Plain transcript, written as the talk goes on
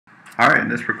Alright, in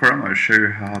this recording I'm going to show you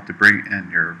how to bring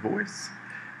in your voice.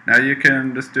 Now you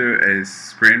can just do a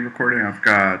screen recording. I've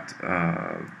got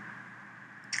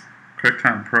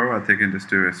QuickTime Pro. I think you can just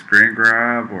do a screen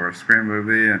grab or a screen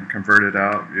movie and convert it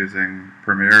out using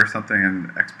Premiere or something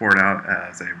and export out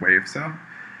as a wave sound.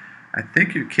 I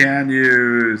think you can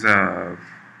use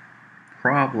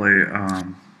probably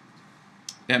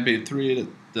MP3.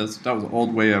 That was an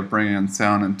old way of bringing in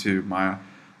sound into Maya.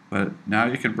 But now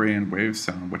you can bring in wave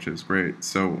sound, which is great.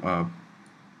 So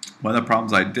one of the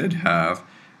problems I did have,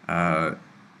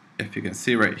 if you can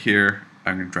see right here,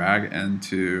 I'm going to drag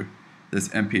into this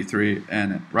MP3,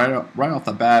 and right off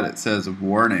the bat it says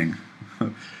warning.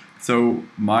 So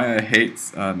Maya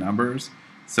hates numbers,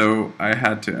 so I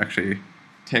had to actually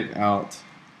take out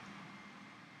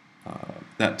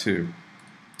that to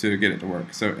get it to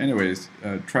work. So anyways,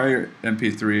 try your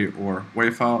MP3 or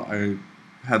WAV file. I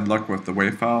had luck with the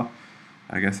WAV file.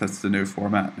 I guess that's the new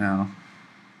format now.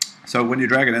 So when you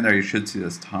drag it in there, you should see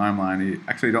this timeline. You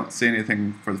actually don't see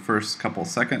anything for the first couple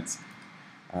seconds.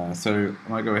 So I'm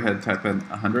going to go ahead and type in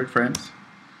 100 frames,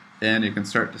 and you can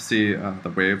start to see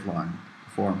the wave line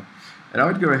form. And I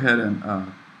would go ahead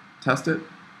and test it.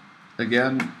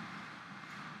 Again,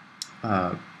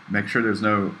 make sure there's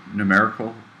no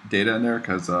numerical data in there,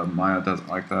 because Maya doesn't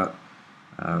like that.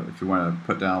 If you want to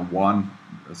put down 1,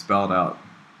 spell it out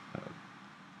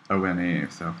O-N-E.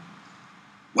 So,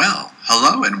 well,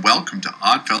 hello and welcome to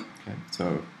Oddfellows. Okay,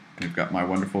 so you've got my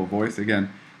wonderful voice again.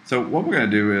 So what we're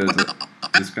going to do is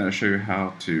just going to show you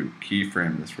how to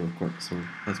keyframe this real quick. So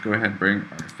let's go ahead and bring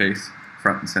our face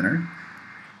front and center.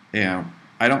 And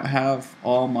I don't have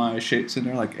all my shapes in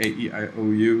there like A, E, I, O,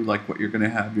 U, like what you're going to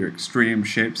have your extreme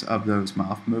shapes of those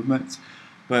mouth movements.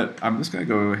 But I'm just going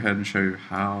to go ahead and show you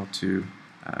how to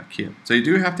key it. So you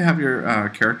do have to have your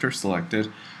character selected.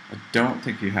 I don't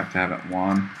think you have to have it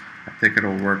 1. I think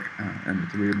it'll work in the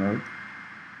 3 mode.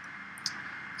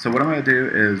 So what I'm going to do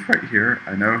is right here,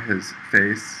 I know his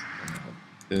face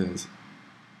is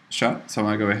shut, so I'm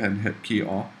going to go ahead and hit key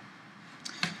all.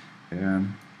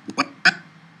 And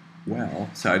well,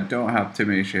 so I don't have too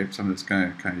many shapes. I'm just going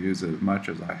to kind of use as much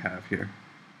as I have here.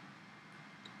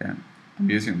 And I'm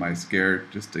using my scare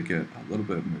just to get a little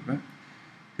bit of movement.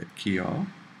 Hit key all.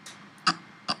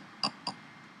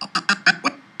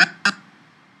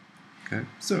 Okay,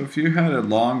 so if you had a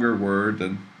longer word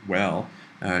than well,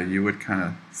 you would kind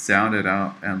of sound it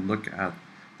out and look at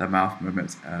the mouth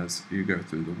movements as you go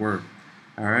through the word.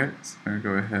 Alright, so I'm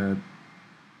going to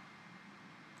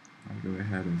go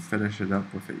ahead and finish it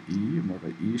up with an E, more of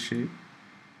an E shape.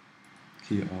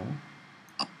 Key all.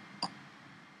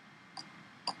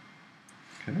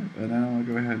 Okay, and now I'll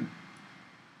go ahead and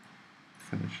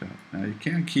finish up. Now you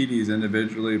can key these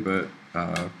individually, but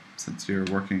since you're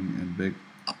working in big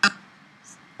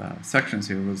sections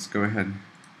here, let's go ahead and...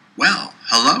 Well,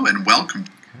 hello and welcome.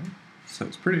 Okay, so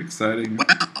it's pretty exciting.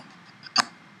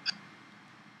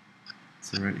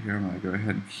 So right here, I'm going to go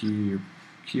ahead and key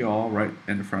all right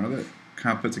in front of it.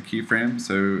 Kind of puts a keyframe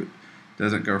so it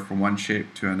doesn't go from one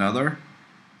shape to another.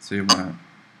 So you want to... I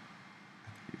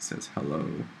think it says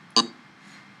hello.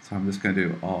 So I'm just going to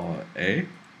do all A.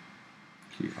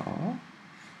 Key all.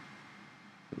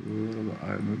 A little bit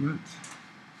eye movement.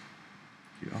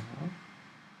 Key all.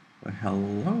 But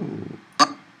hello.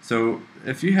 So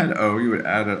if you had O, you would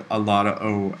add a lot of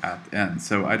O at the end.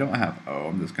 So I don't have O.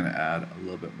 I'm just going to add a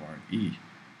little bit more E.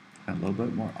 And a little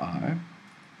bit more I.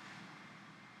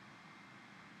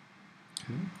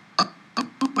 Okay.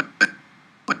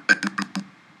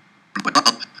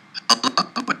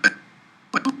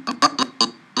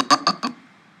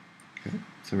 Okay.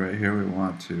 So right here we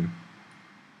want to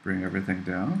bring everything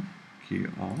down. Key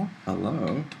all.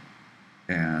 Hello.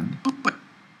 And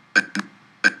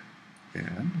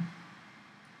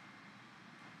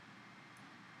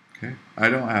okay, I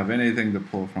don't have anything to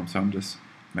pull from, so I'm just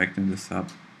making this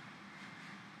up.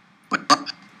 Okay,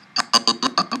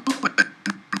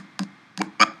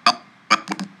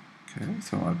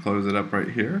 so I'll close it up right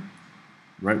here,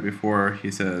 right before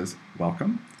he says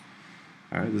welcome.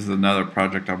 Alright, this is another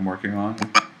project I'm working on,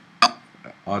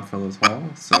 Oddfellows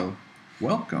Hall, so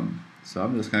welcome. So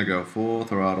I'm just going to go full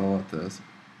throttle at this,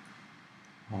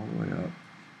 all the way up.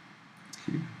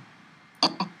 Keep.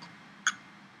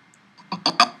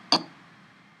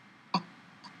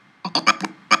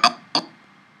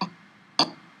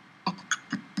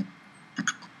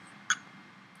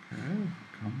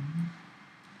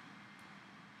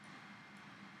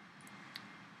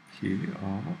 Key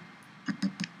all.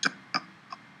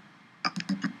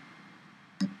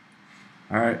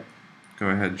 Alright, go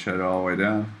ahead and shut it all the way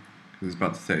down because it's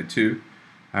about to say 2.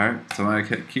 Alright, so when I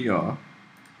hit key all,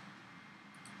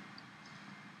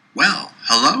 Well,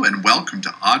 hello and welcome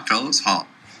to Oddfellows Hall.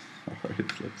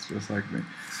 It looks just like me.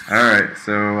 Alright,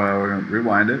 so we're going to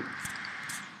rewind it.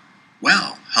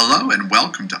 Well, hello and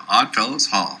welcome to Oddfellows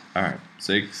Hall. Alright,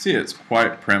 so you can see it's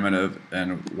quite primitive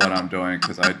in what I'm doing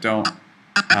because I don't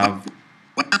have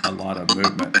a lot of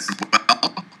movements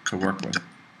to work with.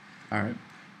 Alright,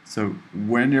 so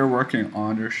when you're working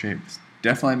on your shapes,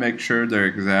 definitely make sure they're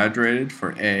exaggerated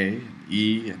for A, and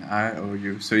E, and I, O,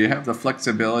 U, so you have the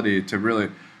flexibility to really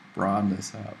broaden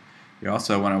this out. You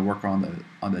also want to work on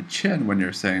the chin when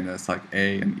you're saying this, like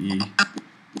A and E.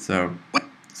 So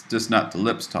it's just not the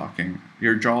lips talking.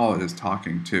 Your jaw is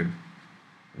talking too.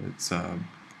 It's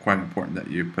quite important that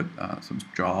you put some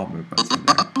jaw movements in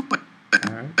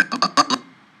there.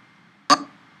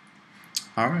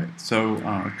 All right. So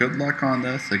good luck on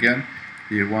this. Again,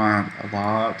 you want a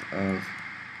lot of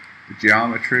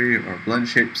geometry or blend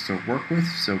shapes to work with.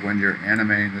 So when you're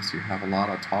animating this, you have a lot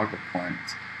of toggle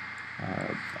points.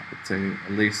 I would say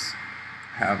at least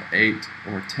have 8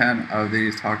 or 10 of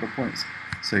these toggle points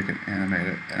so you can animate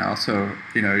it. And also,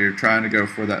 you're trying to go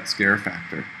for that scare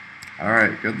factor. All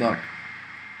right, good luck.